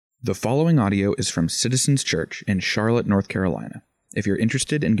The following audio is from Citizens Church in Charlotte, North Carolina. If you're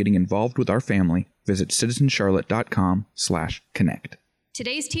interested in getting involved with our family, visit citizenscharlotte.com/connect.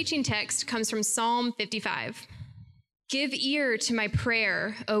 Today's teaching text comes from Psalm 55. Give ear to my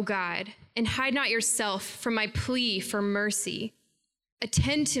prayer, O God, and hide not yourself from my plea for mercy.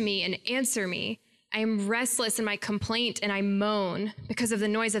 Attend to me and answer me. I am restless in my complaint, and I moan because of the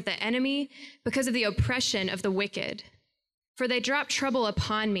noise of the enemy, because of the oppression of the wicked. For they drop trouble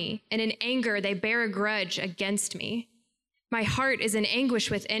upon me, and in anger they bear a grudge against me. My heart is in anguish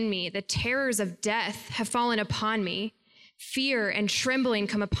within me. The terrors of death have fallen upon me. Fear and trembling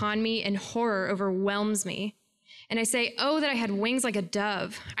come upon me, and horror overwhelms me. And I say, oh, that I had wings like a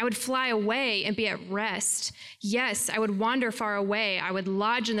dove. I would fly away and be at rest. Yes, I would wander far away. I would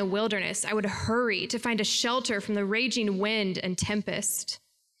lodge in the wilderness. I would hurry to find a shelter from the raging wind and tempest.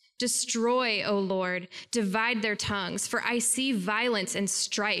 Destroy, O Lord, divide their tongues, for I see violence and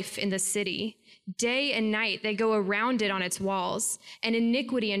strife in the city. Day and night they go around it on its walls, and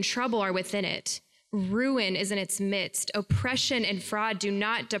iniquity and trouble are within it. Ruin is in its midst. Oppression and fraud do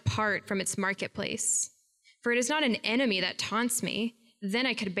not depart from its marketplace. For it is not an enemy that taunts me, then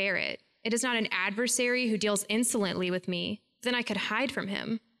I could bear it. It is not an adversary who deals insolently with me, then I could hide from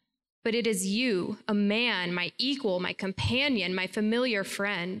him. But it is you, a man, my equal, my companion, my familiar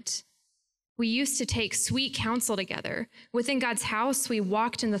friend. We used to take sweet counsel together. Within God's house, we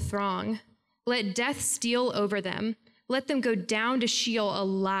walked in the throng. Let death steal over them. Let them go down to Sheol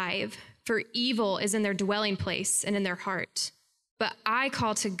alive, for evil is in their dwelling place and in their heart. But I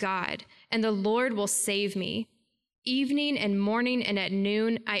call to God, and the Lord will save me. Evening and morning and at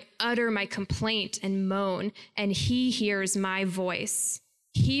noon, I utter my complaint and moan, and he hears my voice.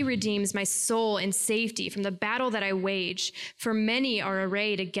 He redeems my soul in safety from the battle that I wage, for many are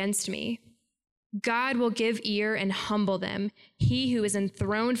arrayed against me. God will give ear and humble them, he who is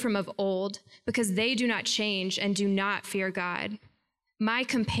enthroned from of old, because they do not change and do not fear God. My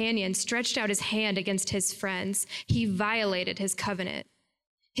companion stretched out his hand against his friends. He violated his covenant.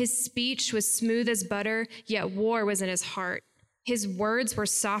 His speech was smooth as butter, yet war was in his heart. His words were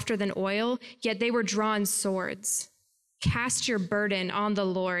softer than oil, yet they were drawn swords. Cast your burden on the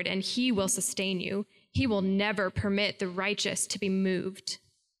Lord, and he will sustain you. He will never permit the righteous to be moved.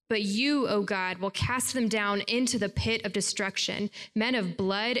 But you, O God, will cast them down into the pit of destruction. Men of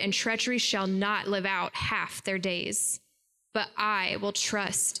blood and treachery shall not live out half their days. But I will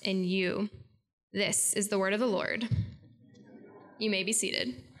trust in you. This is the word of the Lord. You may be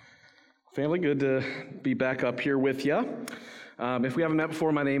seated. Family, good to be back up here with you. If we haven't met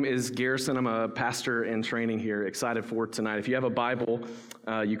before, my name is Garrison. I'm a pastor in training here. Excited for tonight. If you have a Bible,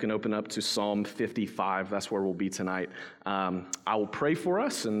 you can open up to Psalm 55. That's where we'll be tonight. I will pray for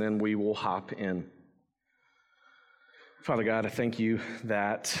us, and then we will hop in. Father God, I thank you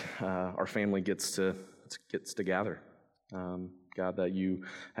that our family gets to gather. God, that you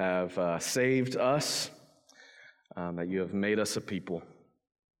have saved us, that you have made us a people.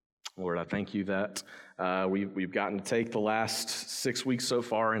 Lord, I thank you that we've gotten to take the last 6 weeks so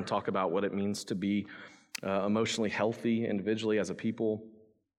far and talk about what it means to be emotionally healthy individually as a people.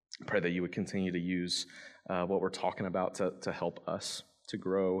 I pray that you would continue to use what we're talking about to help us to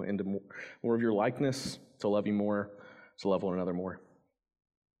grow into more of your likeness, to love you more, to love one another more.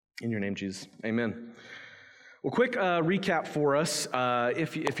 In your name, Jesus, amen. Well, quick recap for us,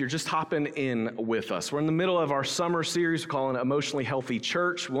 if you're just hopping in with us. We're in the middle of our summer series we're calling Emotionally Healthy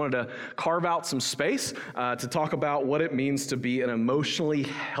Church. We wanted to carve out some space to talk about what it means to be an emotionally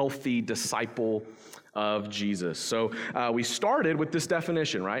healthy disciple of Jesus. So we started with this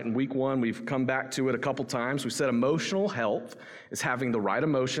definition, right? In week 1, we've come back to it a couple times. We said emotional health is having the right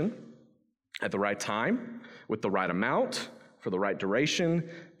emotion at the right time, with the right amount, for the right duration,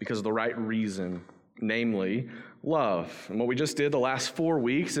 because of the right reason. Namely, love. And what we just did the last 4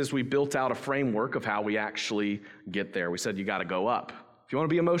 weeks is we built out a framework of how we actually get there. We said you got to go up. If you want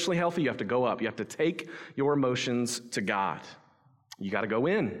to be emotionally healthy, you have to go up. You have to take your emotions to God. You got to go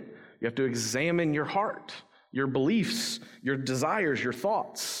in. You have to examine your heart, your beliefs, your desires, your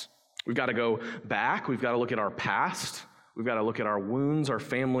thoughts. We've got to go back. We've got to look at our past. We've got to look at our wounds, our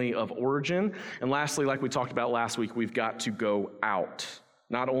family of origin. And lastly, like we talked about last week, we've got to go out.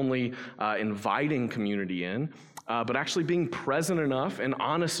 Not only inviting community in, but actually being present enough and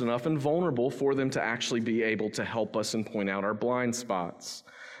honest enough and vulnerable for them to actually be able to help us and point out our blind spots.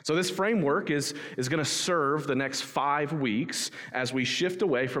 So this framework is going to serve the next 5 weeks as we shift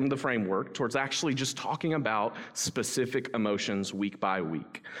away from the framework towards actually just talking about specific emotions week by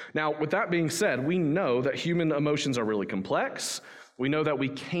week. Now, with that being said, we know that human emotions are really complex. We know that we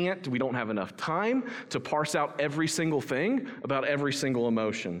don't have enough time to parse out every single thing about every single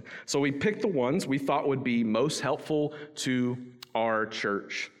emotion. So we picked the ones we thought would be most helpful to our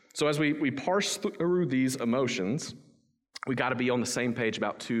church. So as we parse through these emotions, we got to be on the same page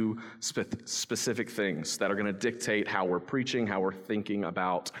about two specific things that are going to dictate how we're preaching, how we're thinking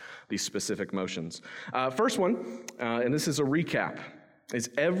about these specific emotions. First one, and this is a recap, is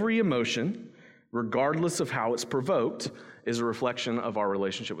every emotion, regardless of how it's provoked, is a reflection of our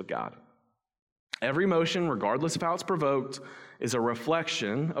relationship with God. Every emotion, regardless of how it's provoked, is a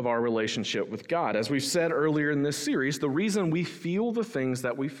reflection of our relationship with God. As we've said earlier in this series, the reason we feel the things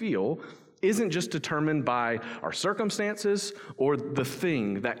that we feel isn't just determined by our circumstances or the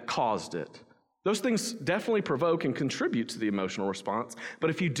thing that caused it. Those things definitely provoke and contribute to the emotional response, but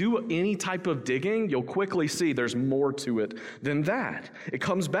if you do any type of digging, you'll quickly see there's more to it than that. It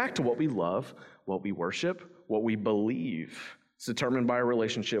comes back to what we love, what we worship, what we believe. It's determined by our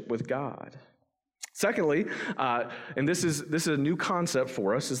relationship with God. Secondly, and this is a new concept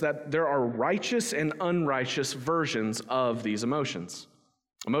for us, is that there are righteous and unrighteous versions of these emotions.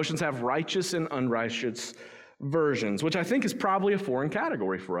 Emotions have righteous and unrighteous versions, which I think is probably a foreign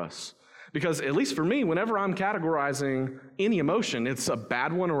category for us. Because at least for me, whenever I'm categorizing any emotion, it's a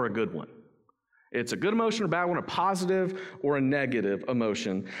bad one or a good one. It's a good emotion or bad one, a positive or a negative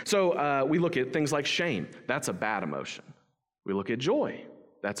emotion. So we look at things like shame. That's a bad emotion. We look at joy.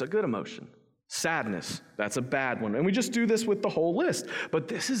 That's a good emotion. Sadness. That's a bad one. And we just do this with the whole list. But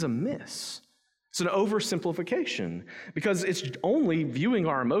this is a miss. It's an oversimplification because it's only viewing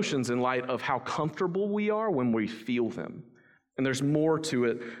our emotions in light of how comfortable we are when we feel them. And there's more to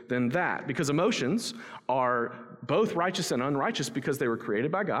it than that because emotions are both righteous and unrighteous because they were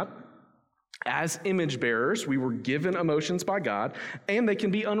created by God. As image bearers, we were given emotions by God, and they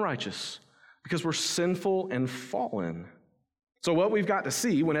can be unrighteous because we're sinful and fallen. So what we've got to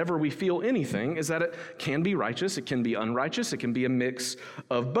see whenever we feel anything is that it can be righteous, it can be unrighteous, it can be a mix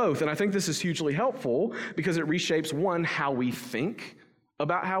of both. And I think this is hugely helpful because it reshapes, one, how we think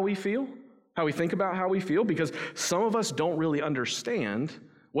about how we feel, because some of us don't really understand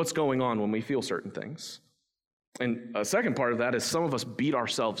what's going on when we feel certain things. And a second part of that is some of us beat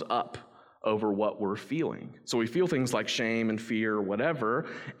ourselves up over what we're feeling. So we feel things like shame and fear or whatever,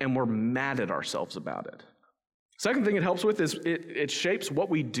 and we're mad at ourselves about it. Second thing it helps with is it shapes what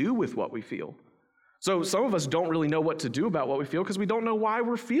we do with what we feel. So some of us don't really know what to do about what we feel because we don't know why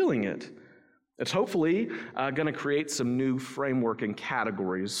we're feeling it. It's hopefully going to create some new framework and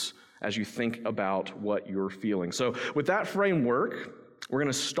categories as you think about what you're feeling. So with that framework, we're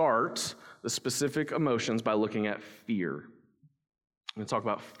going to start the specific emotions by looking at fear. I'm going to talk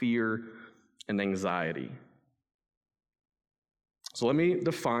about fear and anxiety. So let me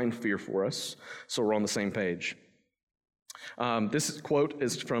define fear for us so we're on the same page. This quote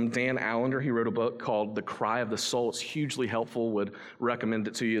is from Dan Allender. He wrote a book called The Cry of the Soul. It's hugely helpful, would recommend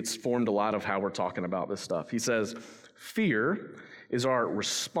it to you. It's formed a lot of how we're talking about this stuff. He says, fear is our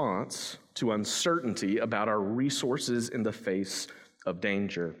response to uncertainty about our resources in the face of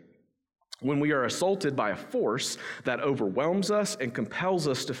danger. When we are assaulted by a force that overwhelms us and compels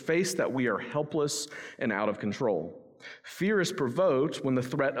us to face that we are helpless and out of control. Fear is provoked when the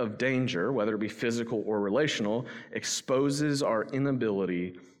threat of danger, whether it be physical or relational, exposes our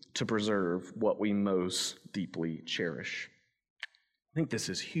inability to preserve what we most deeply cherish. I think this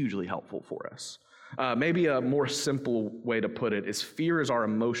is hugely helpful for us. Maybe a more simple way to put it is fear is our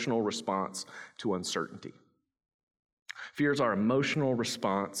emotional response to uncertainty. Fear is our emotional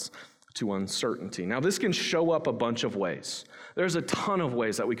response to uncertainty. Now, this can show up a bunch of ways. There's a ton of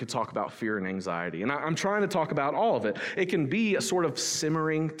ways that we could talk about fear and anxiety, and I'm trying to talk about all of it. It can be a sort of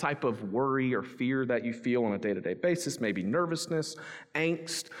simmering type of worry or fear that you feel on a day-to-day basis, maybe nervousness,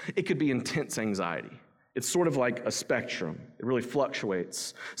 angst. It could be intense anxiety. It's sort of like a spectrum. It really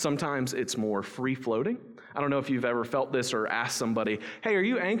fluctuates. Sometimes it's more free-floating. I don't know if you've ever felt this or asked somebody, hey, are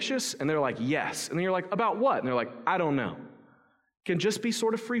you anxious? And they're like, yes. And then you're like, about what? And they're like, I don't know. Can just be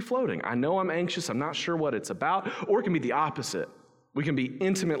sort of free-floating. I know I'm anxious, I'm not sure what it's about, or it can be the opposite. We can be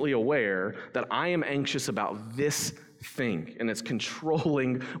intimately aware that I am anxious about this thing, and it's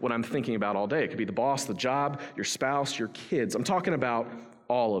controlling what I'm thinking about all day. It could be the boss, the job, your spouse, your kids. I'm talking about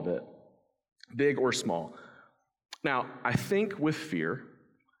all of it, big or small. Now, I think with fear,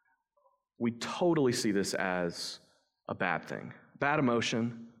 we totally see this as a bad thing, bad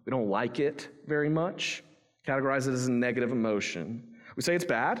emotion. We don't like it very much. Categorize it as a negative emotion. We say it's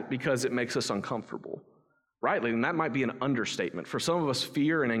bad because it makes us uncomfortable, rightly, and that might be an understatement. For some of us,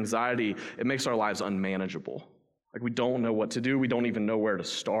 fear and anxiety, it makes our lives unmanageable. Like we don't know what to do. We don't even know where to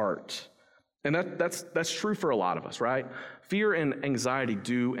start. And that's true for a lot of us, right? Fear and anxiety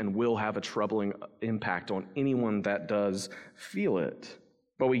do and will have a troubling impact on anyone that does feel it.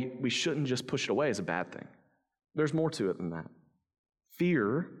 But we shouldn't just push it away as a bad thing. There's more to it than that.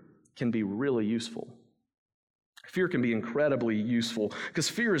 Fear can be really useful. Fear can be incredibly useful because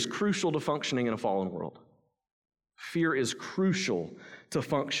fear is crucial to functioning in a fallen world. Fear is crucial to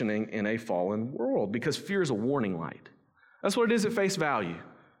functioning in a fallen world because fear is a warning light. That's what it is at face value.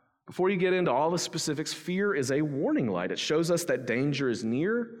 Before you get into all the specifics, fear is a warning light. It shows us that danger is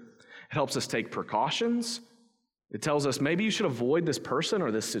near. It helps us take precautions. It tells us maybe you should avoid this person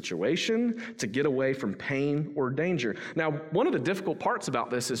or this situation to get away from pain or danger. Now, one of the difficult parts about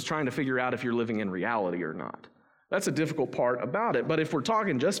this is trying to figure out if you're living in reality or not. That's a difficult part about it. But if we're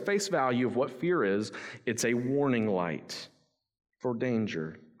talking just face value of what fear is, it's a warning light for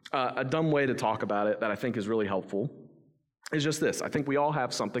danger. A dumb way to talk about it that I think is really helpful is just this. I think we all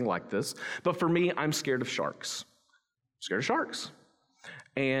have something like this. But for me, I'm scared of sharks. I'm scared of sharks.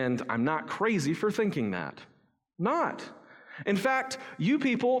 And I'm not crazy for thinking that. Not. In fact, you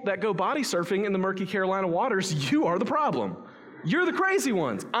people that go body surfing in the murky Carolina waters, you are the problem. You're the crazy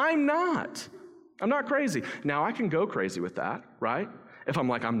ones. I'm not. I'm not crazy. Now, I can go crazy with that, right? If I'm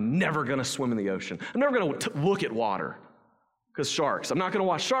like, I'm never going to swim in the ocean. I'm never going to look at water because sharks. I'm not going to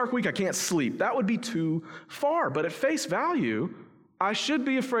watch Shark Week. I can't sleep. That would be too far. But at face value, I should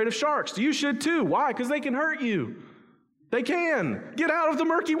be afraid of sharks. You should too. Why? Because they can hurt you. They can. Get out of the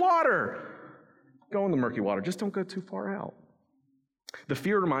murky water. Go in the murky water. Just don't go too far out. The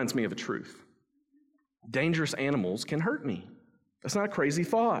fear reminds me of a truth. Dangerous animals can hurt me. That's not a crazy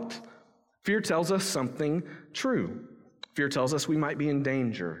thought. Fear tells us something true. Fear tells us we might be in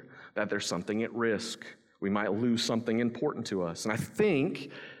danger, that there's something at risk. We might lose something important to us. And I think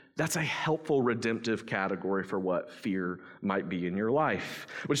that's a helpful redemptive category for what fear might be in your life,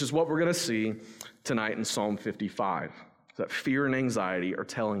 which is what we're going to see tonight in Psalm 55. That fear and anxiety are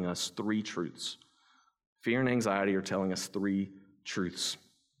telling us three truths. Fear and anxiety are telling us three truths.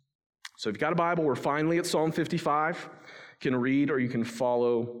 So if you've got a Bible, we're finally at Psalm 55. You can read or you can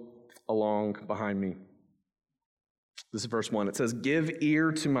follow along behind me. This is verse 1. It says, "Give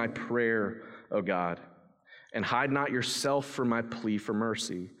ear to my prayer, O God, and hide not yourself from my plea for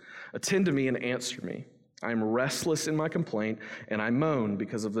mercy. Attend to me and answer me. I am restless in my complaint, and I moan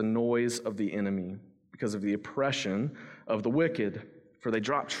because of the noise of the enemy, because of the oppression of the wicked. For they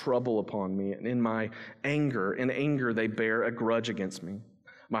drop trouble upon me, and in anger they bear a grudge against me.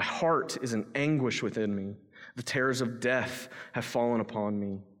 My heart is in anguish within me. The terrors of death have fallen upon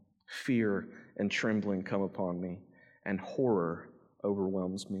me. Fear and trembling come upon me, and horror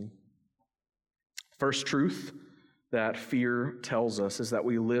overwhelms me." First truth that fear tells us is that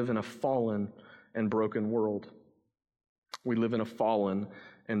we live in a fallen and broken world. We live in a fallen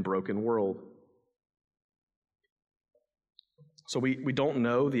and broken world. So we don't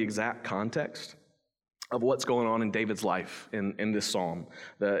know the exact context of what's going on in David's life in this psalm.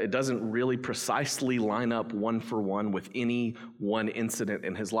 It doesn't really precisely line up one for one with any one incident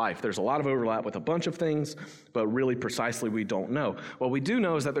in his life. There's a lot of overlap with a bunch of things, but really precisely we don't know. What we do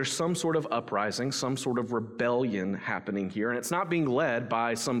know is that there's some sort of uprising, some sort of rebellion happening here, and it's not being led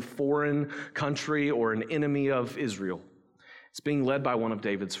by some foreign country or an enemy of Israel. It's being led by one of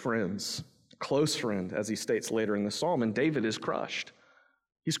David's friends, a close friend, as he states later in the psalm, and David is crushed.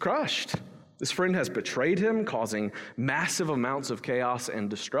 He's crushed. This friend has betrayed him, causing massive amounts of chaos and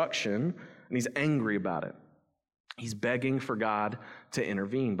destruction, and he's angry about it. He's begging for God to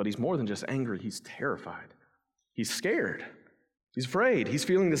intervene, but he's more than just angry, he's terrified. He's scared. He's afraid. He's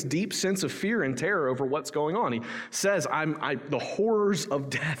feeling this deep sense of fear and terror over what's going on. He says, the horrors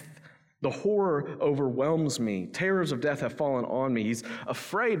of death, the horror overwhelms me. Terrors of death have fallen on me. He's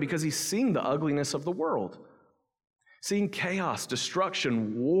afraid because he's seeing the ugliness of the world. Seeing chaos,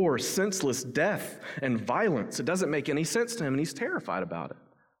 destruction, war, senseless death, and violence. It doesn't make any sense to him, and he's terrified about it.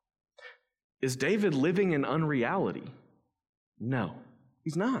 Is David living in unreality? No,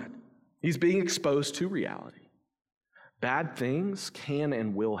 he's not. He's being exposed to reality. Bad things can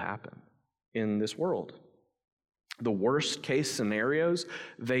and will happen in this world. The worst case scenarios,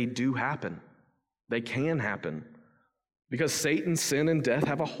 they do happen. They can happen. Because Satan, sin, and death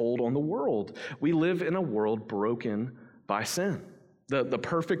have a hold on the world. We live in a world broken by sin. The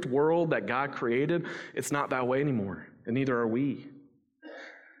perfect world that God created, it's not that way anymore, and neither are we.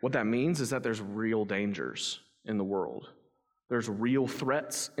 What that means is that there's real dangers in the world. There's real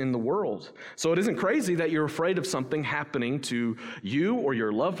threats in the world. So it isn't crazy that you're afraid of something happening to you or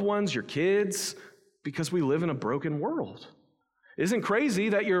your loved ones, your kids, because we live in a broken world. Isn't crazy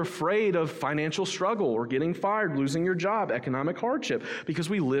that you're afraid of financial struggle or getting fired, losing your job, economic hardship, because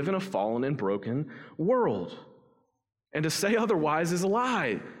we live in a fallen and broken world. And to say otherwise is a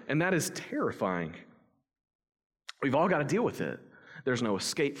lie, and that is terrifying. We've all got to deal with it. There's no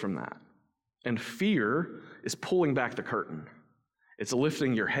escape from that. And fear is pulling back the curtain. It's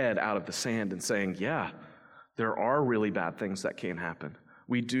lifting your head out of the sand and saying, yeah, there are really bad things that can happen.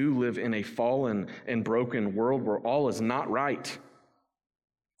 We do live in a fallen and broken world where all is not right.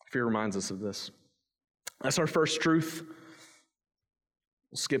 Fear reminds us of this. That's our first truth.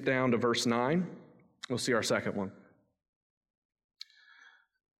 We'll skip down to verse 9. We'll see our second one.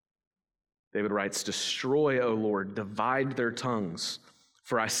 David writes, "Destroy, O Lord, divide their tongues,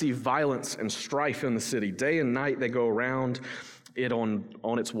 for I see violence and strife in the city. Day and night they go around it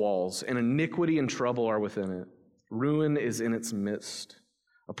on its walls, and iniquity and trouble are within it. Ruin is in its midst.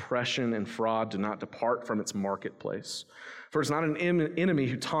 Oppression and fraud do not depart from its marketplace. For it's not an enemy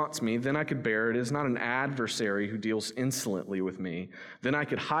who taunts me, then I could bear it. It is not an adversary who deals insolently with me, then I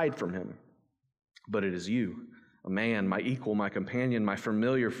could hide from him. But it is you, a man, my equal, my companion, my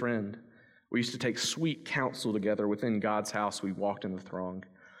familiar friend. We used to take sweet counsel together within God's house. We walked in the throng.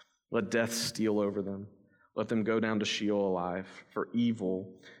 Let death steal over them. Let them go down to Sheol alive, for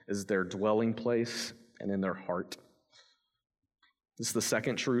evil is their dwelling place and in their heart." This is the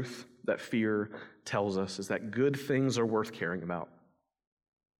second truth that fear tells us, is that good things are worth caring about.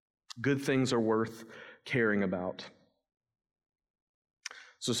 Good things are worth caring about.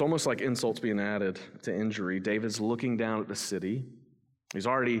 So it's almost like insults being added to injury. David's looking down at the city. He's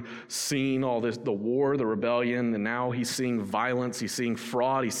already seen all this, the war, the rebellion, and now he's seeing violence, he's seeing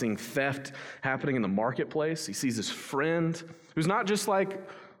fraud, he's seeing theft happening in the marketplace. He sees his friend, who's not just like,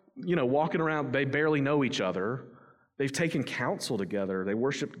 walking around, they barely know each other. They've taken counsel together, they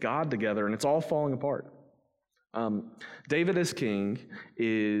worshiped God together, and it's all falling apart. David as king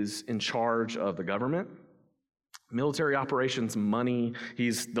is in charge of the government, military operations, money.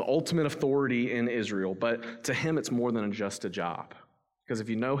 He's the ultimate authority in Israel, but to him it's more than just a job. Because if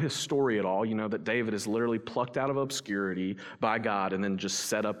you know his story at all, you know that David is literally plucked out of obscurity by God and then just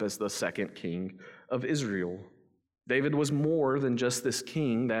set up as the second king of Israel. David was more than just this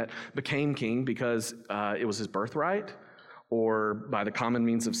king that became king because it was his birthright or by the common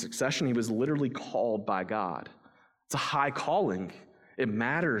means of succession. He was literally called by God. It's a high calling. It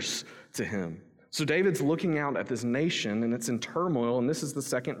matters to him. So David's looking out at this nation and it's in turmoil, and this is the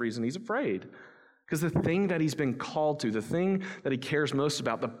second reason he's afraid. Because the thing that he's been called to, the thing that he cares most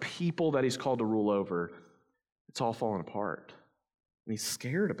about, the people that he's called to rule over, it's all falling apart. And he's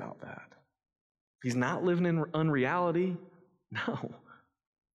scared about that. He's not living in unreality. No.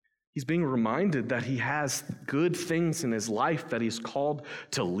 He's being reminded that he has good things in his life that he's called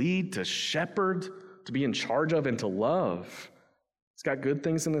to lead, to shepherd, to be in charge of, and to love. He's got good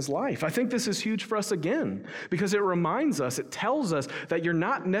things in his life. I think this is huge for us again, because it reminds us, it tells us that you're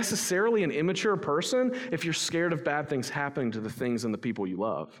not necessarily an immature person if you're scared of bad things happening to the things and the people you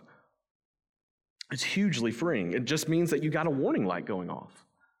love. It's hugely freeing. It just means that you got a warning light going off.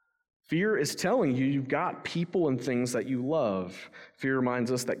 Fear is telling you you've got people and things that you love. Fear reminds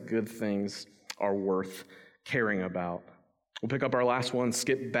us that good things are worth caring about. We'll pick up our last one,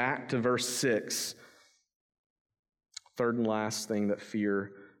 skip back to verse 6. Third and last thing that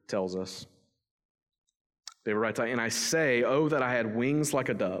fear tells us. David writes, "And I say, oh, that I had wings like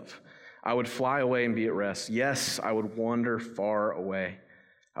a dove. I would fly away and be at rest. Yes, I would wander far away.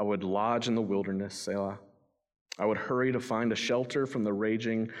 I would lodge in the wilderness, Selah. I would hurry to find a shelter from the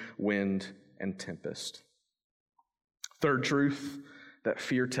raging wind and tempest." Third truth that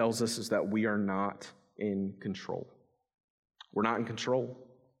fear tells us is that we are not in control. We're not in control.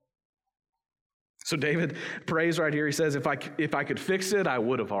 So David prays right here. He says, if I could fix it, I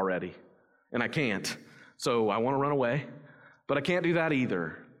would have already. And I can't. So I want to run away, but I can't do that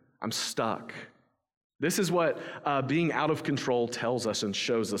either. I'm stuck. This is what being out of control tells us and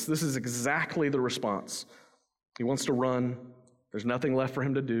shows us. This is exactly the response. He wants to run. There's nothing left for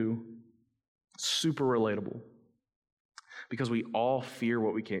him to do. Super relatable. Because we all fear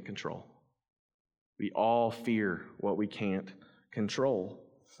what we can't control. We all fear what we can't control.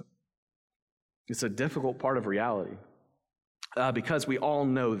 It's a difficult part of reality because we all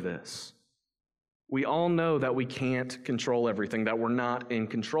know this. We all know that we can't control everything, that we're not in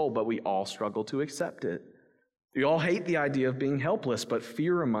control, but we all struggle to accept it. We all hate the idea of being helpless, but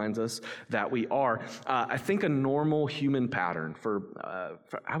fear reminds us that we are. I think a normal human pattern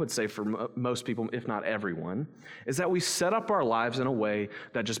I would say for most people, if not everyone, is that we set up our lives in a way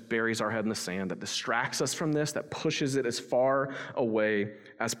that just buries our head in the sand, that distracts us from this, that pushes it as far away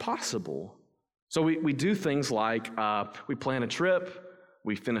as possible. So we do things like we plan a trip,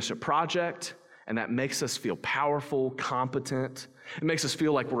 we finish a project, and that makes us feel powerful, competent. It makes us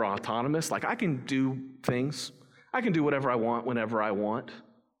feel like we're autonomous, like I can do things. I can do whatever I want whenever I want.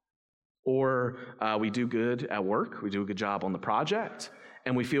 Or we do good at work, we do a good job on the project,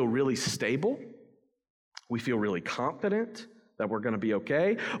 and we feel really stable. We feel really confident that we're going to be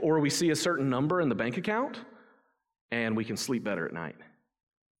okay. Or we see a certain number in the bank account, and we can sleep better at night.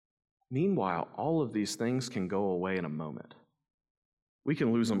 Meanwhile, all of these things can go away in a moment. We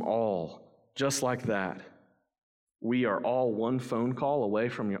can lose them all just like that. We are all one phone call away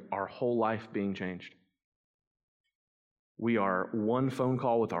from our whole life being changed. We are one phone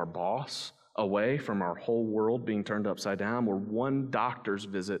call with our boss away from our whole world being turned upside down. We're one doctor's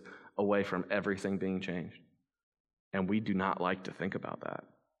visit away from everything being changed. And we do not like to think about that.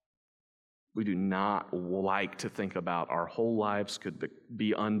 We do not like to think about our whole lives could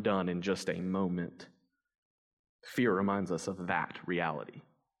be undone in just a moment. Fear reminds us of that reality.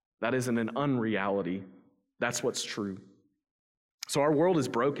 That isn't an unreality. That's what's true. So our world is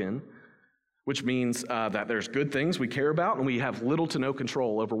broken, which means that there's good things we care about and we have little to no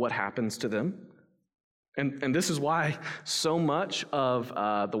control over what happens to them. And this is why so much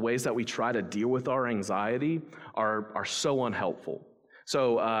of the ways that we try to deal with our anxiety are so unhelpful.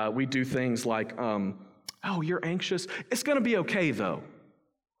 So we do things like, oh, you're anxious. It's going to be okay, though.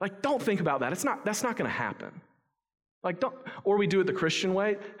 Like, don't think about that. That's not going to happen. Like, don't. Or we do it the Christian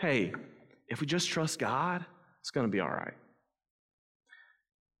way. Hey, if we just trust God, it's going to be all right.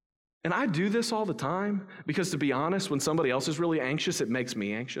 And I do this all the time because, to be honest, when somebody else is really anxious, it makes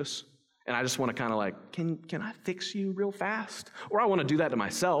me anxious. And I just want to kind of like, can I fix you real fast? Or I want to do that to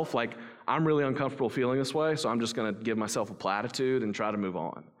myself. Like, I'm really uncomfortable feeling this way, so I'm just going to give myself a platitude and try to move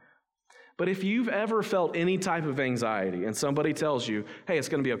on. But if you've ever felt any type of anxiety and somebody tells you, hey, it's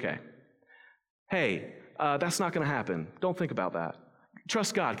going to be okay. Hey, that's not going to happen. Don't think about that.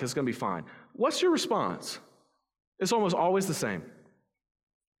 Trust God because it's going to be fine. What's your response? It's almost always the same.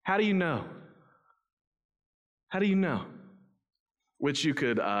 How do you know? How do you know? Which you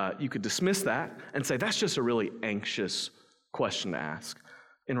could dismiss that and say, that's just a really anxious question to ask.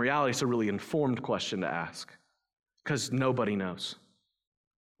 In reality, it's a really informed question to ask because nobody knows.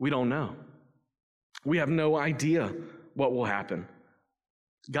 We don't know. We have no idea what will happen.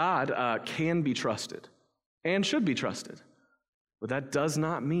 God can be trusted and should be trusted, but that does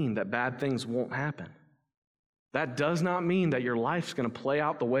not mean that bad things won't happen. That does not mean that your life's going to play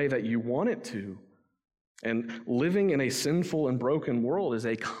out the way that you want it to. And living in a sinful and broken world is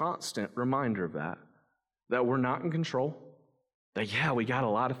a constant reminder of that we're not in control, that, yeah, we got a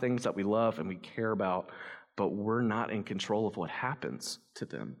lot of things that we love and we care about, but we're not in control of what happens to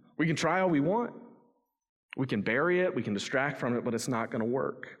them. We can try all we want. We can bury it, we can distract from it, but it's not going to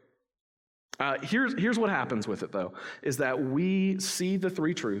work. Here's what happens with it, though, is that we see the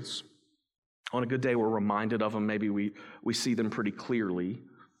three truths. On a good day, we're reminded of them. Maybe we see them pretty clearly.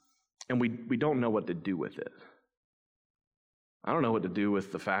 And we don't know what to do with it. I don't know what to do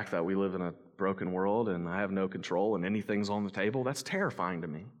with the fact that we live in a broken world and I have no control and anything's on the table. That's terrifying to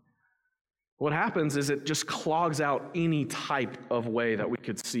me. What happens is it just clogs out any type of way that we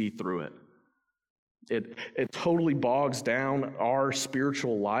could see through it. It totally bogs down our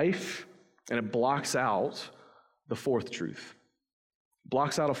spiritual life and it blocks out the fourth truth.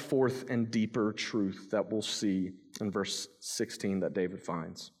 Blocks out a fourth and deeper truth that we'll see in verse 16 that David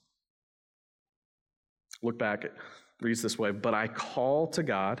finds. Look back, it reads this way, but I call to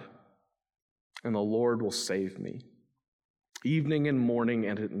God, and the Lord will save me. Evening and morning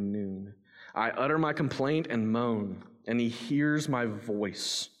and at noon, I utter my complaint and moan, and he hears my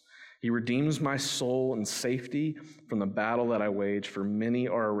voice. He redeems my soul in safety from the battle that I wage, for many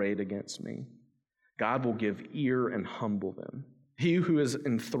are arrayed against me. God will give ear and humble them. He who is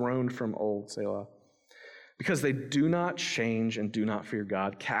enthroned from old, Selah. Because they do not change and do not fear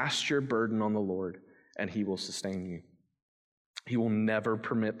God, cast your burden on the Lord, and he will sustain you. He will never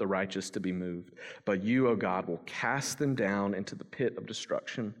permit the righteous to be moved, but you, O God, will cast them down into the pit of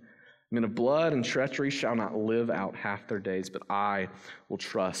destruction. Men of blood and treachery shall not live out half their days, but I will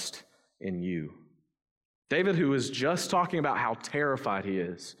trust in you. David, who is just talking about how terrified he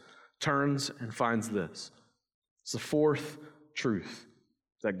is, turns and finds this. It's the fourth truth,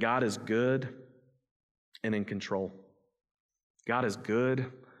 that God is good and in control. God is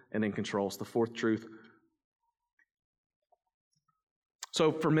good and in control. It's the fourth truth.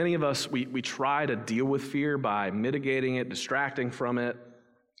 So for many of us, we try to deal with fear by mitigating it, distracting from it,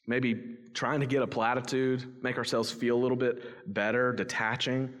 maybe trying to get a platitude, make ourselves feel a little bit better,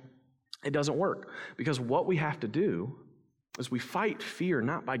 detaching. It doesn't work because what we have to do is we fight fear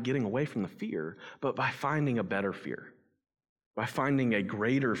not by getting away from the fear, but by finding a better fear, by finding a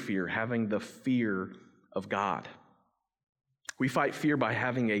greater fear, having the fear of God. We fight fear by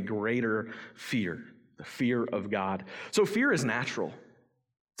having a greater fear, the fear of God. So fear is natural.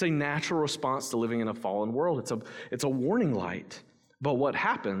 It's a natural response to living in a fallen world. It's a warning light. But what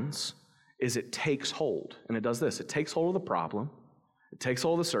happens is it takes hold, and it does this. It takes hold of the problem, it takes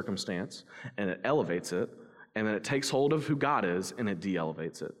hold of the circumstance, and it elevates it, and then it takes hold of who God is, and it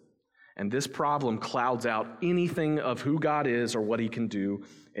de-elevates it. And this problem clouds out anything of who God is or what he can do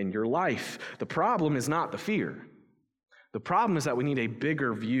in your life. The problem is not the fear. The problem is that we need a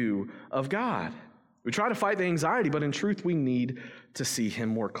bigger view of God. We try to fight the anxiety, but in truth, we need to see him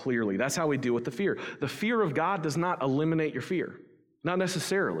more clearly. That's how we deal with the fear. The fear of God does not eliminate your fear. Not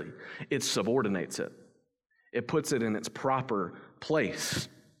necessarily. It subordinates it. It puts it in its proper place.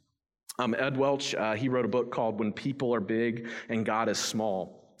 Ed Welch, he wrote a book called When People Are Big and God is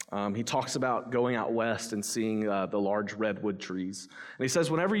Small. He talks about going out west and seeing the large redwood trees. And he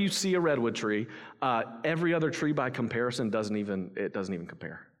says whenever you see a redwood tree, every other tree by comparison doesn't even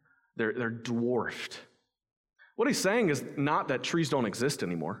compare. They're dwarfed. What he's saying is not that trees don't exist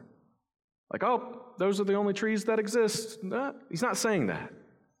anymore. Like, oh, those are the only trees that exist. No, he's not saying that.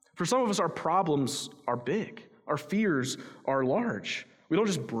 For some of us, our problems are big. Our fears are large. We don't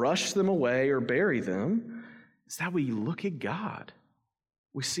just brush them away or bury them. It's that we look at God.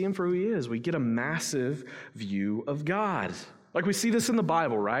 We see him for who he is. We get a massive view of God. Like we see this in the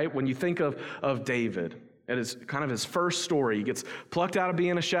Bible, right? When you think of David, it is kind of his first story. He gets plucked out of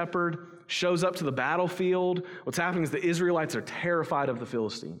being a shepherd, shows up to the battlefield. What's happening is the Israelites are terrified of the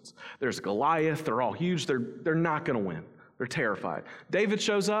Philistines. There's Goliath. They're all huge. They're not going to win. They're terrified. David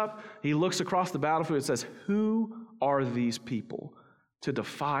shows up. He looks across the battlefield and says, who are these people to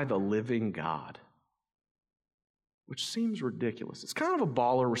defy the living God? Which seems ridiculous. It's kind of a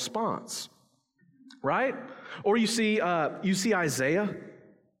baller response, right? Or you see Isaiah.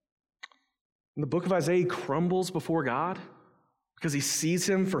 In the book of Isaiah, he crumbles before God because he sees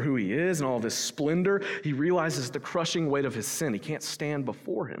him for who he is and all of his splendor. He realizes the crushing weight of his sin. He can't stand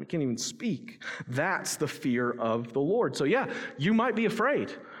before him. He can't even speak. That's the fear of the Lord. So yeah, you might be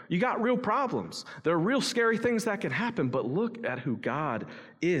afraid. You got real problems. There are real scary things that can happen, but look at who God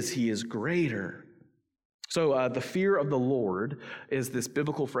is. He is greater. So the fear of the Lord is this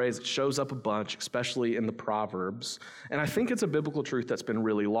biblical phrase that shows up a bunch, especially in the Proverbs. And I think it's a biblical truth that's been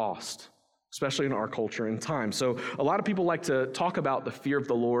really lost, especially in our culture and time. So a lot of people like to talk about the fear of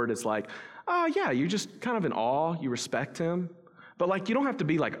the Lord as like, yeah, you're just kind of in awe, you respect him. But like, you don't have to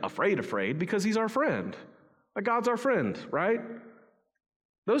be like afraid because he's our friend. Like God's our friend, right?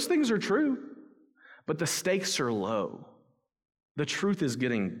 Those things are true, but the stakes are low. The truth is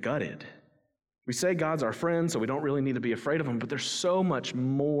getting gutted. We say God's our friend, so we don't really need to be afraid of him, but there's so much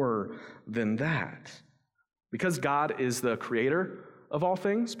more than that. Because God is the creator of all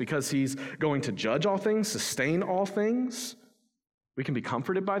things, because he's going to judge all things, sustain all things, we can be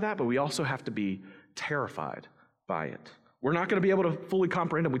comforted by that, but we also have to be terrified by it. We're not going to be able to fully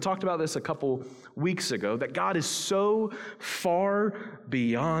comprehend him. We talked about this a couple weeks ago, that God is so far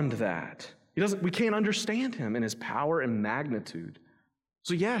beyond that. We can't understand him in his power and magnitude.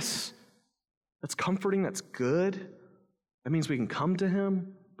 So yes, that's comforting, that's good. That means we can come to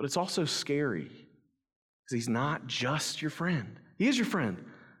him, but it's also scary because he's not just your friend. He is your friend.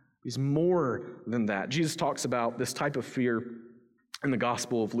 He's more than that. Jesus talks about this type of fear in the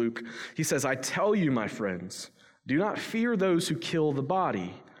Gospel of Luke. He says, I tell you, my friends, do not fear those who kill the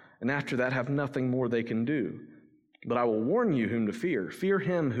body, and after that have nothing more they can do. But I will warn you whom to fear. Fear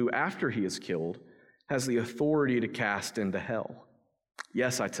him who, after he is killed, has the authority to cast into hell.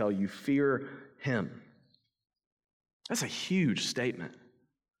 Yes, I tell you, fear him. That's a huge statement.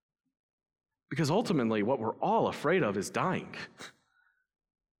 Because ultimately, what we're all afraid of is dying,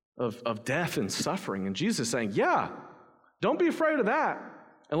 of death and suffering. And Jesus is saying, yeah, don't be afraid of that.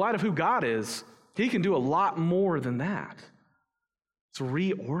 In light of who God is, he can do a lot more than that. It's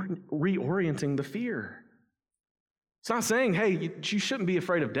reorienting the fear. It's not saying, hey, you shouldn't be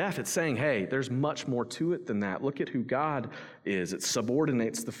afraid of death. It's saying, hey, there's much more to it than that. Look at who God is. It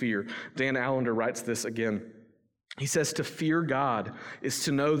subordinates the fear. Dan Allender writes this again. He says, to fear God is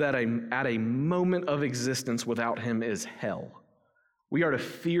to know that at a moment of existence without him is hell. We are to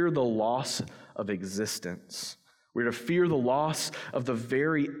fear the loss of existence. We're to fear the loss of the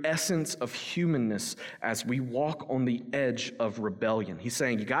very essence of humanness as we walk on the edge of rebellion. He's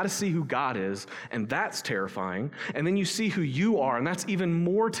saying you got to see who God is, and that's terrifying. And then you see who you are, and that's even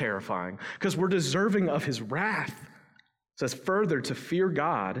more terrifying because we're deserving of his wrath. It says further, to fear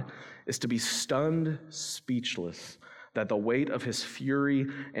God is to be stunned speechless that the weight of his fury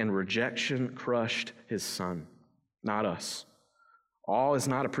and rejection crushed his Son, not us. Awe is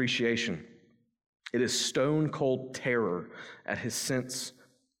not appreciation. It is stone-cold terror at his sense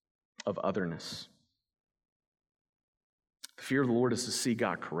of otherness. The fear of the Lord is to see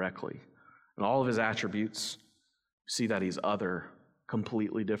God correctly. And all of his attributes, see that he's other,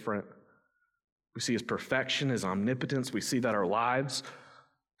 completely different. We see his perfection, his omnipotence. We see that our lives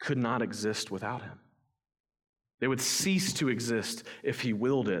could not exist without him. They would cease to exist if he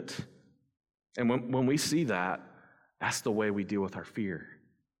willed it. And when we see that, that's the way we deal with our fear.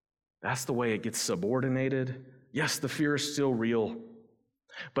 That's the way it gets subordinated. Yes, the fear is still real,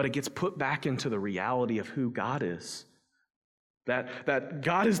 but it gets put back into the reality of who God is. That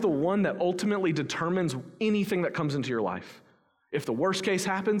God is the one that ultimately determines anything that comes into your life. If the worst case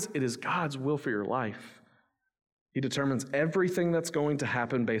happens, it is God's will for your life. He determines everything that's going to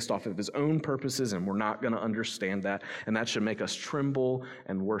happen based off of his own purposes, and we're not going to understand that, and that should make us tremble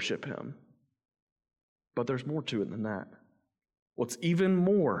and worship him. But there's more to it than that. What's even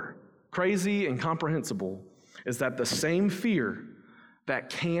more crazy and incomprehensible is that the same fear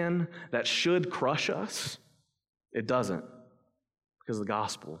that should crush us, it doesn't, because of the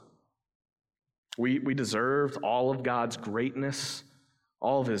gospel. We deserved all of God's greatness,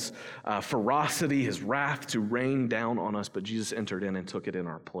 all of his ferocity, his wrath to rain down on us, but Jesus entered in and took it in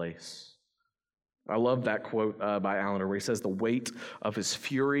our place. I love that quote by Allender where he says, the weight of his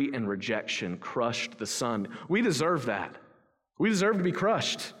fury and rejection crushed the Son. We deserve that. We deserve to be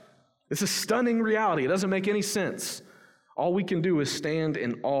crushed. It's a stunning reality. It doesn't make any sense. All we can do is stand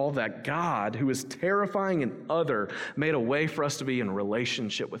in awe that God, who is terrifying and other, made a way for us to be in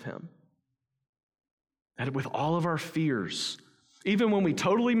relationship with him. And with all of our fears, even when we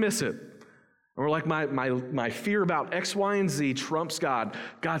totally miss it, and we're like, my fear about X, Y, and Z trumps God,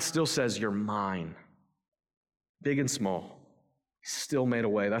 God still says, you're mine. Big and small. He still made a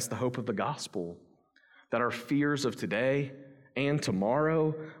way. That's the hope of the gospel, that our fears of today and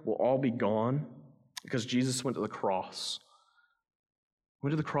tomorrow will all be gone because Jesus went to the cross.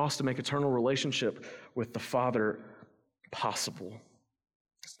 Went to the cross to make eternal relationship with the Father possible.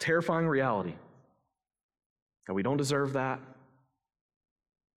 It's a terrifying reality. And we don't deserve that.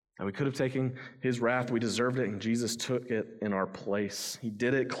 And we could have taken his wrath. We deserved it, and Jesus took it in our place. He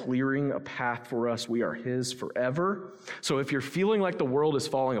did it, clearing a path for us. We are his forever. So if you're feeling like the world is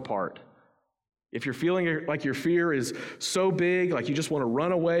falling apart, if you're feeling like your fear is so big, like you just want to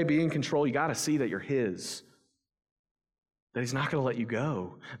run away, be in control, you got to see that you're his. That he's not going to let you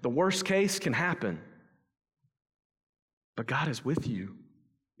go. The worst case can happen. But God is with you.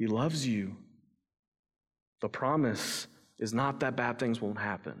 He loves you. The promise is not that bad things won't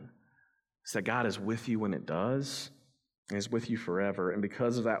happen. It's that God is with you when it does, and he's with you forever. And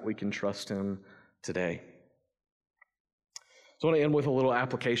because of that, we can trust him today. So I want to end with a little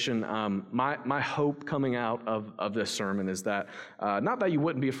application. My hope coming out of this sermon is that, not that you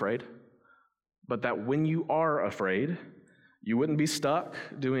wouldn't be afraid, but that when you are afraid, you wouldn't be stuck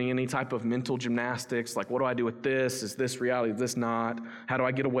doing any type of mental gymnastics, like what do I do with this? Is this reality? Is this not? How do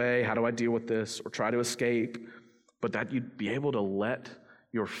I get away? How do I deal with this? Or try to escape? But that you'd be able to let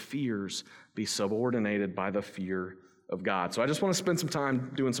your fears be subordinated by the fear of God. So I just want to spend some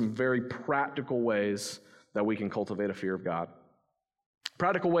time doing some very practical ways that we can cultivate a fear of God.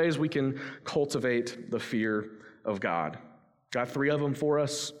 Practical ways we can cultivate the fear of God. Got 3 of them for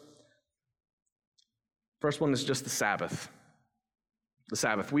us. First one is just the Sabbath. The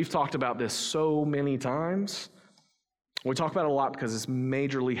Sabbath. We've talked about this so many times. We talk about it a lot because it's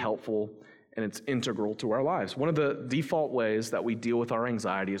majorly helpful and it's integral to our lives. One of the default ways that we deal with our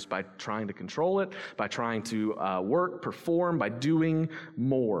anxiety is by trying to control it, by trying to work, perform, by doing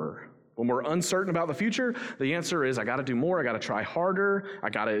more. When we're uncertain about the future, the answer is I got to do more, I got to try harder, I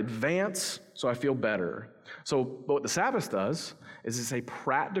got to advance so I feel better. So what the Sabbath does is it's a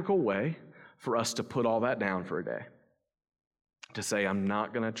practical way for us to put all that down for a day. To say, I'm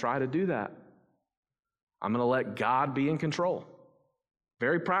not going to try to do that. I'm going to let God be in control.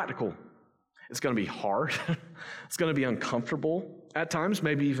 Very practical. It's going to be hard. It's going to be uncomfortable. At times,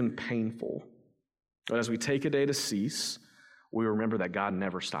 maybe even painful. But as we take a day to cease, we remember that God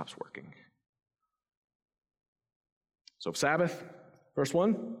never stops working. So Sabbath, first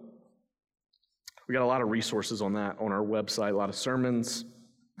one. We got a lot of resources on that on our website, a lot of sermons,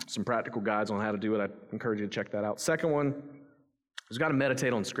 some practical guides on how to do it. I encourage you to check that out. Second one, we've got to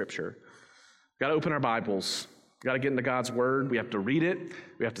meditate on Scripture. We've got to open our Bibles. We've got to get into God's Word. We have to read it.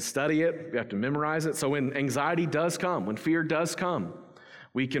 We have to study it. We have to memorize it. So when anxiety does come, when fear does come,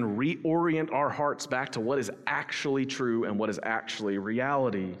 we can reorient our hearts back to what is actually true and what is actually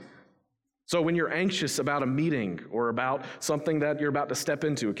reality. So when you're anxious about a meeting or about something that you're about to step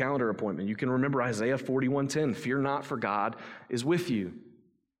into, a calendar appointment, you can remember Isaiah 41:10, fear not, for God is with you.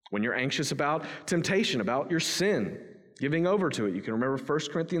 When you're anxious about temptation, about your sin, giving over to it, you can remember 1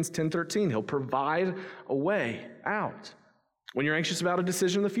 Corinthians 10:13, he'll provide a way out. When you're anxious about a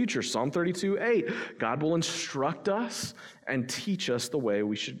decision in the future, Psalm 32:8, God will instruct us and teach us the way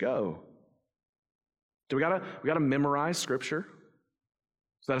we should go. So we gotta memorize Scripture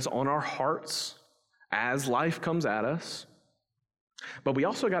so that it's on our hearts as life comes at us. But we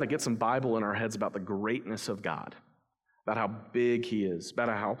also got to get some Bible in our heads about the greatness of God, about how big he is, about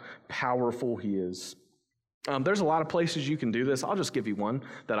how powerful he is. There's a lot of places you can do this. I'll just give you one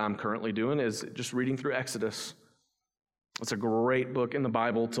that I'm currently doing, is just reading through Exodus. It's a great book in the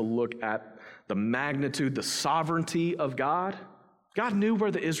Bible to look at the magnitude, the sovereignty of God. God knew where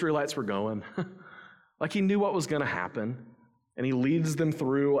the Israelites were going. Like he knew what was going to happen. And he leads them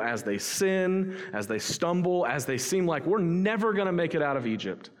through as they sin, as they stumble, as they seem like we're never going to make it out of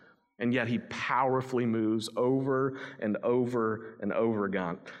Egypt. And yet he powerfully moves over and over and over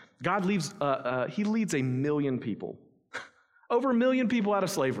again. God leads, he leads 1 million people, over 1 million people out of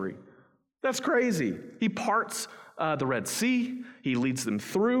slavery. That's crazy. He parts the Red Sea. He leads them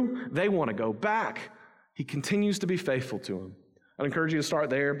through. They want to go back. He continues to be faithful to them. I'd encourage you to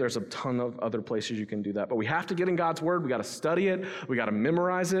start there. There's a ton of other places you can do that. But we have to get in God's Word. We got to study it. We got to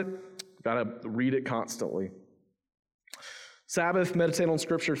memorize it. We got to read it constantly. Sabbath, meditate on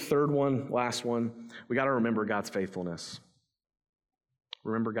Scripture. Third one, last one. We got to remember God's faithfulness.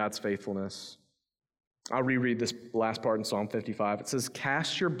 Remember God's faithfulness. I'll reread this last part in Psalm 55. It says,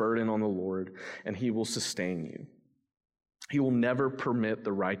 cast your burden on the Lord, and he will sustain you. He will never permit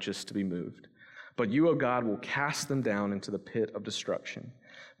the righteous to be moved. But you, O God, will cast them down into the pit of destruction.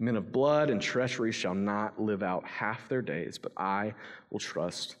 Men of blood and treachery shall not live out half their days, but I will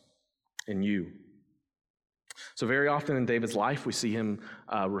trust in you. So very often in David's life, we see him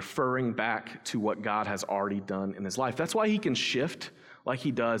referring back to what God has already done in his life. That's why he can shift like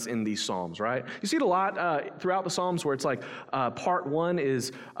he does in these Psalms, right? You see it a lot throughout the Psalms where it's like part one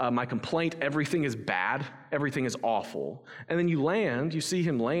is my complaint, everything is bad, everything is awful. And then you see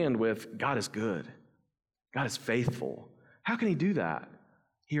him land with God is good, God is faithful. How can he do that?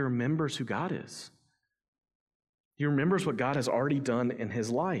 He remembers who God is. He remembers what God has already done in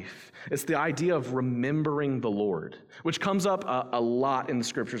his life. It's the idea of remembering the Lord, which comes up a lot in the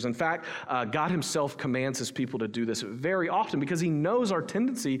Scriptures. In fact, God himself commands his people to do this very often because he knows our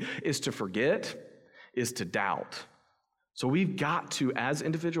tendency is to forget, is to doubt. So we've got to, as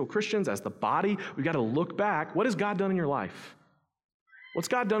individual Christians, as the body, we've got to look back. What has God done in your life? What's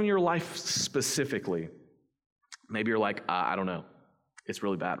God done in your life specifically? Maybe you're like, I don't know. It's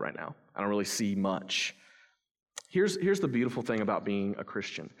really bad right now. I don't really see much. Here's the beautiful thing about being a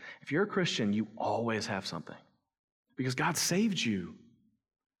Christian. If you're a Christian, you always have something because God saved you.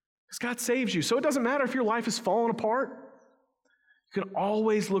 Because God saves you. So it doesn't matter if your life is falling apart. You can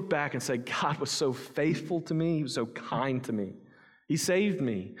always look back and say, God was so faithful to me. He was so kind to me. He saved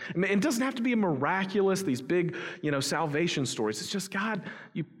me. And it doesn't have to be a miraculous, these big, salvation stories. It's just, God,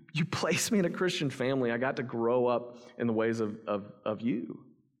 you placed me in a Christian family. I got to grow up in the ways of you.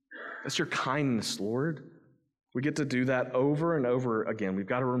 That's your kindness, Lord. We get to do that over and over again. We've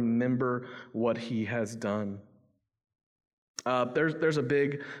got to remember what he has done. There's a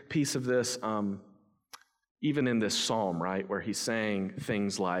big piece of this, even in this psalm, right, where he's saying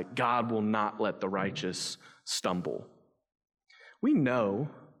things like, God will not let the righteous stumble. We know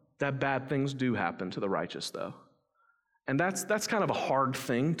that bad things do happen to the righteous, though. And that's kind of a hard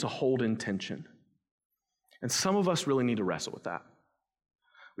thing to hold in tension. And some of us really need to wrestle with that.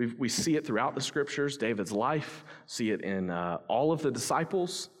 We see it throughout the Scriptures, David's life, see it in all of the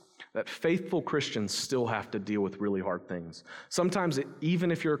disciples, that faithful Christians still have to deal with really hard things. Sometimes, even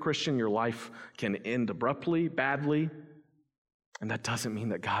if you're a Christian, your life can end abruptly, badly, and that doesn't mean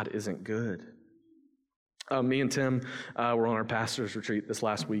that God isn't good. Me and Tim were on our pastor's retreat this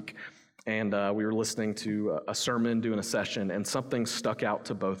last week, and we were listening to a sermon, doing a session, and something stuck out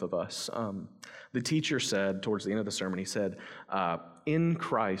to both of us. The teacher said, towards the end of the sermon, he said, in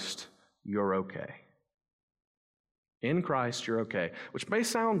Christ, you're okay. In Christ, you're okay. Which may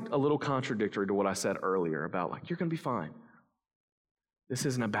sound a little contradictory to what I said earlier about, you're going to be fine. This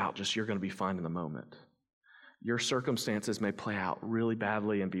isn't about just you're going to be fine in the moment. Your circumstances may play out really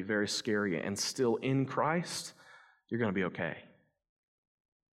badly and be very scary, and still in Christ, you're going to be okay.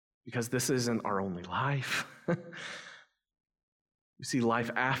 Because this isn't our only life. We see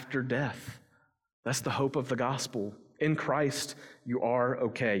life after death. That's the hope of the gospel. In Christ, you are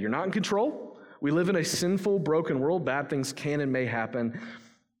okay. You're not in control. We live in a sinful, broken world. Bad things can and may happen.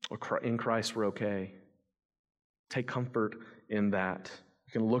 In Christ, we're okay. Take comfort in that.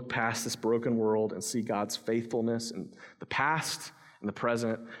 You can look past this broken world and see God's faithfulness in the past, in the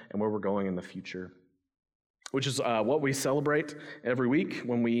present, and where we're going in the future, which is what we celebrate every week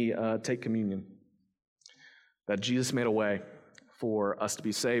when we take communion. That Jesus made a way for us to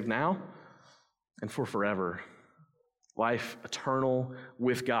be saved now and for forever. Life eternal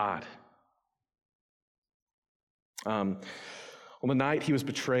with God. On the night he was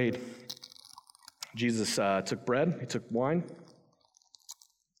betrayed, Jesus took bread, he took wine,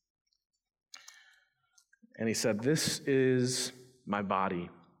 and he said, "This is my body,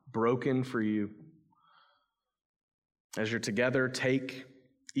 broken for you. As you're together, take,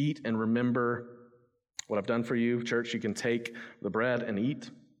 eat, and remember what I've done for you." Church, you can take the bread and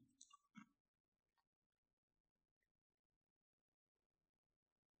eat.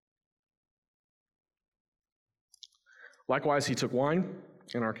 Likewise, he took wine,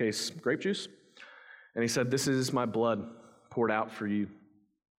 in our case, grape juice, and he said, "This is my blood poured out for you.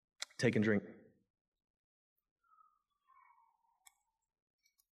 Take and drink."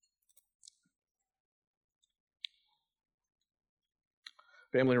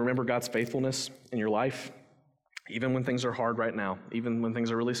 Family, remember God's faithfulness in your life, even when things are hard right now, even when things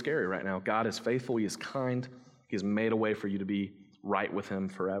are really scary right now. God is faithful, he is kind, he has made a way for you to be right with him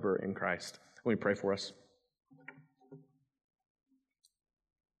forever in Christ. Let me pray for us.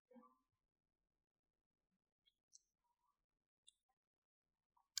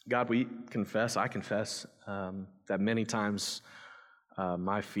 God, I confess that many times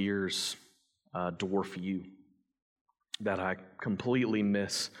my fears dwarf you, that I completely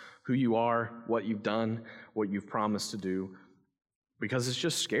miss who you are, what you've done, what you've promised to do, because it's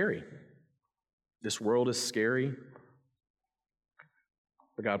just scary. This world is scary.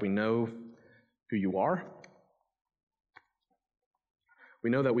 But God, we know who you are. We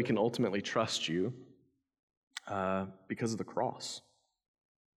know that we can ultimately trust you because of the cross.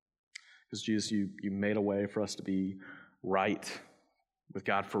 Because Jesus, you made a way for us to be right with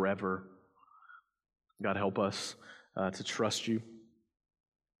God forever. God, help us to trust you.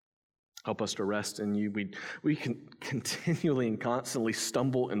 Help us to rest in you. We can continually and constantly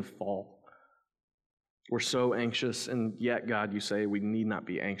stumble and fall. We're so anxious, and yet, God, you say we need not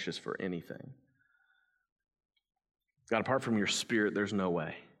be anxious for anything. God, apart from your Spirit, there's no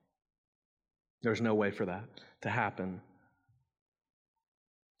way. There's no way for that to happen.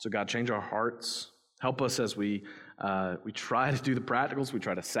 So God, change our hearts. Help us as we try to do the practicals. We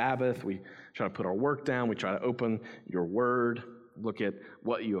try to Sabbath. We try to put our work down. We try to open your word, look at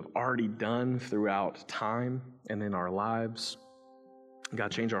what you have already done throughout time and in our lives.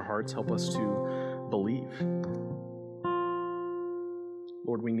 God, change our hearts. Help us to believe.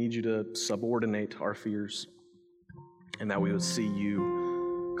 Lord, we need you to subordinate our fears and that we would see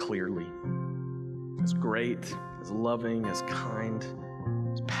you clearly. As great, as loving, as kind,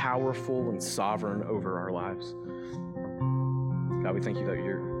 as powerful and sovereign over our lives. God, we thank you that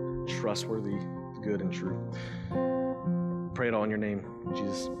you're trustworthy, good, and true. Pray it all in your name,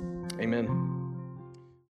 Jesus. Amen.